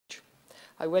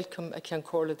I welcome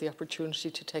Ciancorla the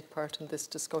opportunity to take part in this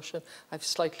discussion. I have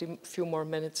few more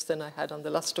minutes than I had on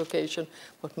the last occasion,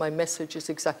 but my message is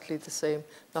exactly the same,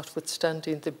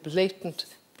 notwithstanding the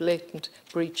blatant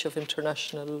breach of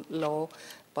international law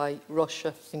by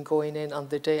Russia in going in on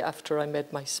the day after I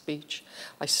made my speech.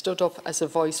 I stood up as a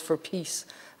voice for peace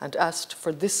and asked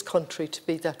for this country to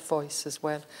be that voice as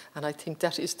well. And I think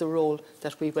that is the role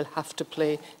that we will have to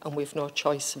play, and we've no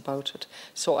choice about it.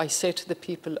 So I say to the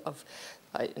people of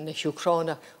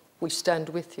Ukraine, we stand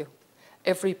with you.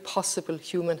 Every possible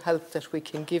human help that we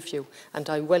can give you, and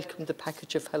I welcome the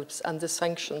package of helps and the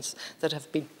sanctions that have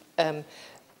been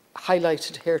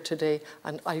highlighted here today,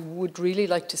 and I would really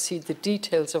like to see the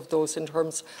details of those in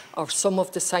terms of some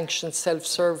of the sanctions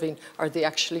self-serving. Are they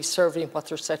actually serving what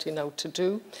they're setting out to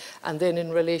do? And then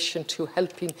in relation to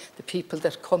helping the people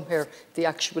that come here, the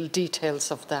actual details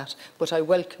of that. But I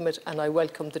welcome it, and I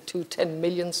welcome the 10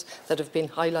 millions that have been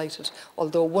highlighted,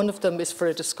 although one of them is for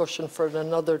a discussion for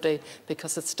another day,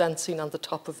 because it's dancing on the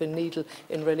top of a needle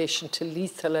in relation to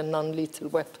lethal and non-lethal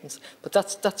weapons. But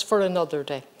that's for another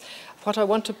day. What I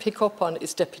want to pick up on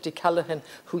is Deputy Callaghan,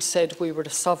 who said we were a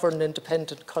sovereign,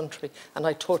 independent country, and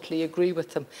I totally agree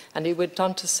with him. And he went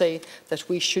on to say that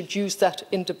we should use that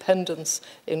independence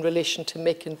in relation to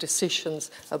making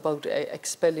decisions about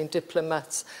expelling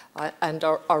diplomats and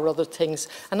our other things.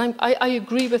 And I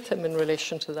agree with him in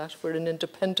relation to that. We're an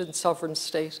independent, sovereign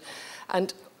state.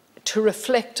 And to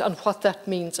reflect on what that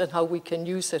means and how we can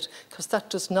use it, because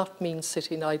that does not mean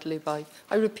sitting idly by.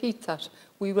 I repeat that.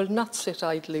 We will not sit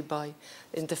idly by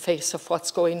in the face of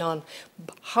what's going on.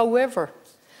 However,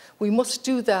 we must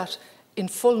do that in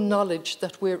full knowledge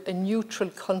that we're a neutral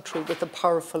country with a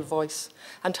powerful voice.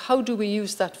 And how do we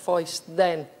use that voice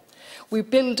then? We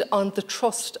build on the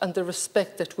trust and the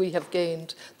respect that we have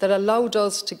gained that allowed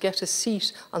us to get a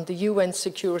seat on the UN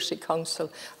Security Council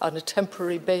on a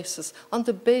temporary basis, on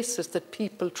the basis that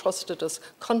people trusted us,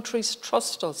 countries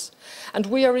trust us. And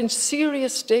we are in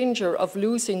serious danger of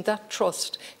losing that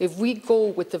trust if we go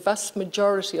with the vast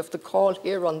majority of the call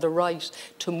here on the right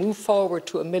to move forward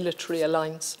to a military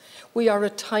alliance. We are a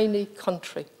tiny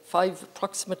country,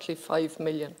 approximately 5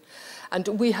 million. And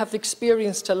we have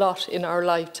experienced a lot in our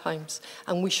lifetimes,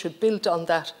 and we should build on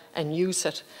that and use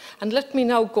it. And let me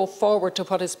now go forward to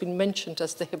what has been mentioned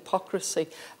as the hypocrisy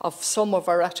of some of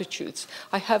our attitudes.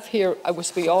 I have here,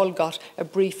 we all got a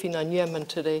briefing on Yemen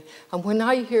today, and when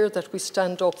I hear that we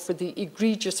stand up for the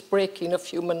egregious breaking of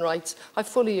human rights, I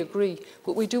fully agree,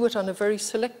 but we do it on a very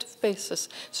selective basis.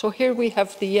 So here we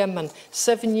have the Yemen,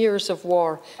 7 years of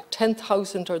war,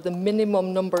 10,000 are the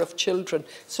minimum number of children.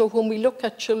 So when we look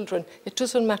at children, it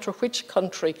doesn't matter which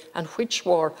country and which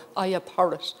war, I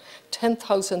abhor it.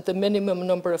 10,000, the minimum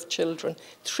number of children.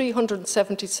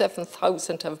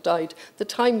 377,000 have died. The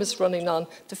time is running on.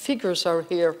 The figures are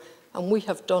here. And we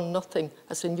have done nothing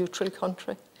as a neutral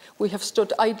country. We have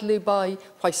stood idly by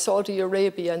while Saudi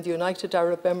Arabia and the United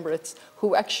Arab Emirates,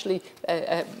 who actually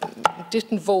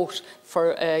didn't vote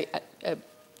for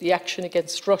the action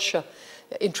against Russia,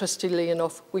 interestingly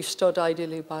enough, we've stood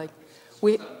idly by.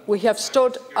 We have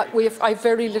stood. I have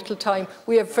very little time.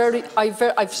 We have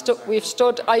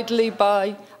stood idly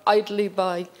by.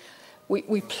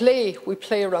 We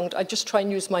play around. I just try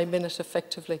and use my minute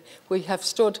effectively. We have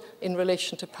stood in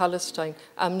relation to Palestine.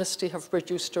 Amnesty have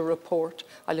produced a report.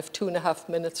 I'll have 2.5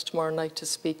 minutes tomorrow night to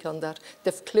speak on that.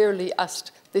 They've clearly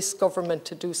asked this government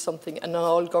to do something, and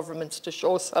all governments to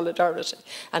show solidarity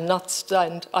and not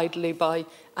stand idly by.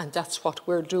 And that's what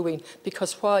we're doing.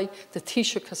 Because why? The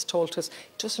Taoiseach has told us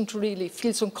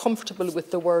feels uncomfortable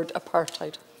with the word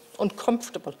apartheid.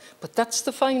 Uncomfortable. But that's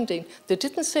the finding. They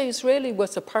didn't say Israeli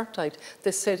was apartheid.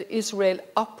 They said Israel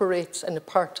operates an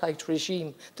apartheid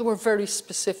regime. They were very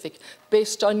specific,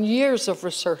 based on years of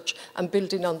research and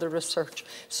building on the research.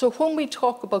 So when we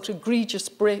talk about egregious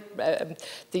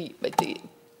the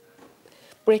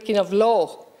breaking of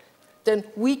law, then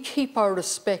we keep our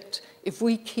respect if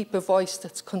we keep a voice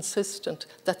that's consistent,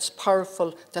 that's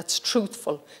powerful, that's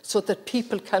truthful, so that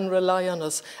people can rely on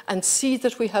us and see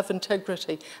that we have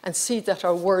integrity and see that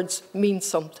our words mean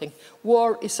something.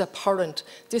 War is abhorrent.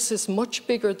 This is much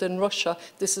bigger than Russia.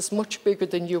 This is much bigger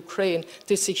than Ukraine.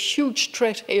 There's a huge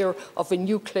threat here of a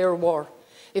nuclear war.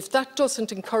 If that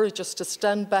doesn't encourage us to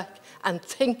stand back and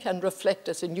think and reflect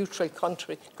as a neutral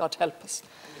country, God help us.